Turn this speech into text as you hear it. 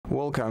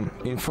Welcome,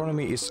 in front of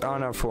me is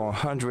Anna for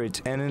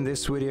 100, and in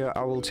this video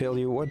I will tell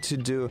you what to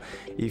do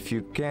if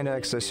you can't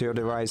access your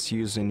device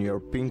using your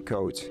PIN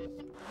code.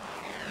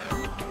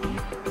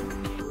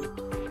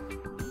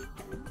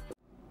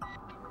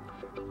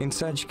 In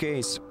such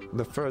case,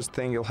 the first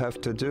thing you'll have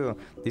to do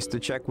is to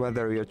check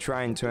whether you're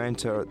trying to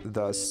enter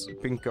the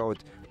PIN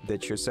code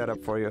that you set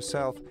up for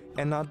yourself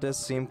and not the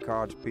SIM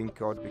card PIN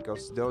code,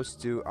 because those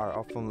two are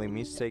oftenly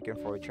mistaken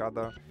for each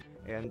other.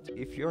 And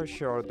if you're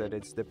sure that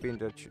it's the PIN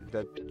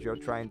that you're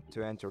trying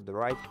to enter the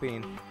right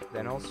PIN,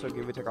 then also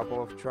give it a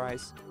couple of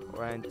tries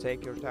and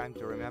take your time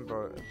to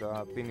remember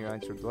the PIN you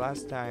entered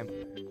last time,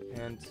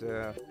 and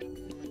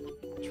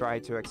try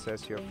to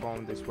access your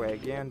phone this way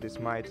again. This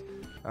might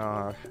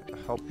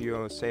help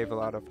you save a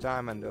lot of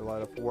time and a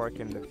lot of work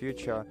in the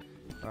future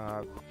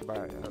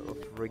by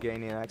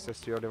regaining access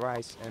to your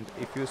device. And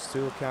if you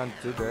still can't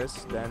do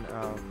this, then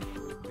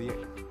the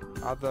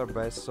other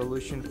best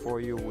solution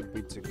for you would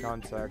be to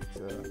contact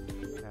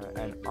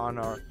an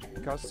Honor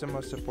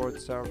customer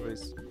support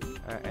service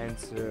and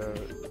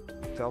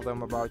tell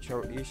them about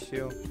your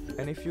issue.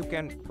 And if you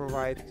can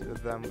provide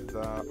them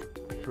the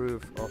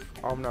proof of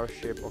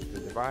ownership of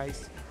the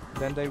device,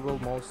 then they will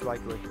most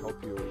likely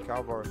help you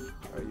recover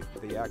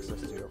the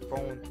access to your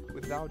phone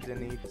without the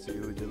need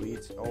to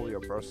delete all your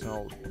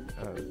personal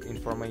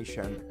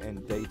information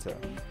and data.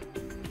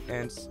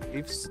 And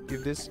if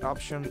this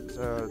option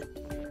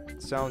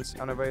sounds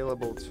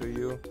unavailable to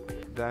you,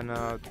 then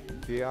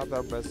the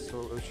other best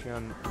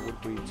solution would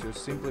be to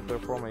simply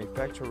perform a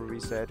factory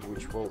reset,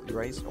 which will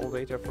erase all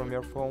data from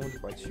your phone,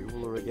 but you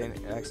will regain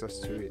access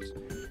to it.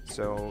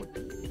 So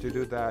to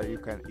do that, you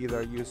can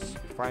either use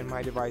Find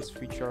My Device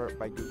feature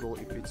by Google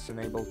if it's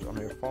enabled on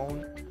your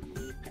phone.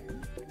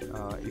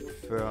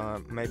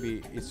 If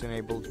maybe it's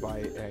enabled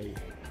by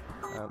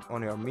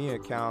on your Mi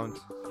account,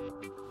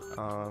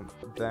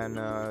 then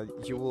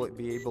you will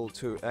be able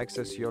to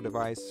access your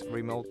device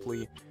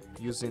remotely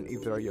using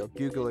either your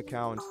Google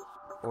account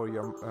or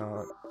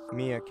your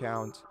Mi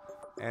account,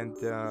 and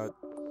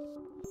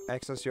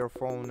access your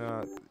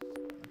phone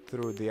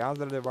through the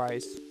other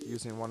device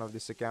using one of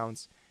these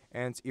accounts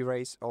and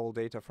erase all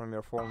data from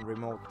your phone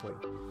remotely.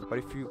 But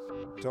if you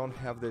don't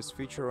have this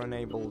feature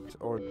enabled,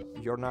 or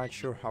you're not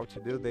sure how to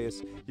do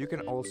this, you can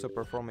also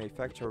perform a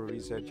factory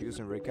reset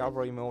using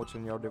recovery mode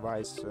on your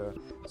device,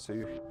 so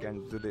you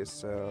can do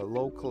this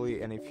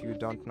locally. And if you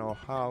don't know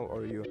how,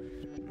 or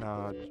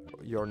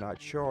you're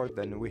not sure,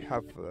 then we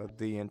have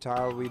the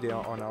entire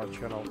video on our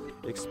channel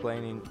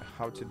explaining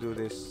how to do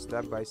this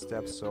step by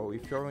step. So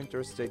if you're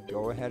interested,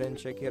 go ahead and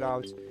check it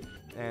out.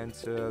 And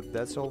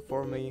that's all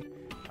for me.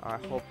 I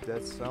hope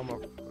that some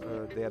of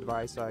the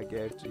advice I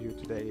gave to you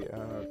today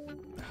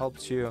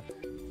helped you,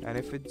 and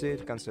if it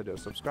did, consider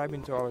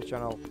subscribing to our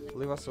channel,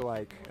 leave us a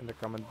like in the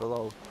comment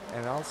below,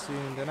 and I'll see you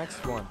in the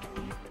next one.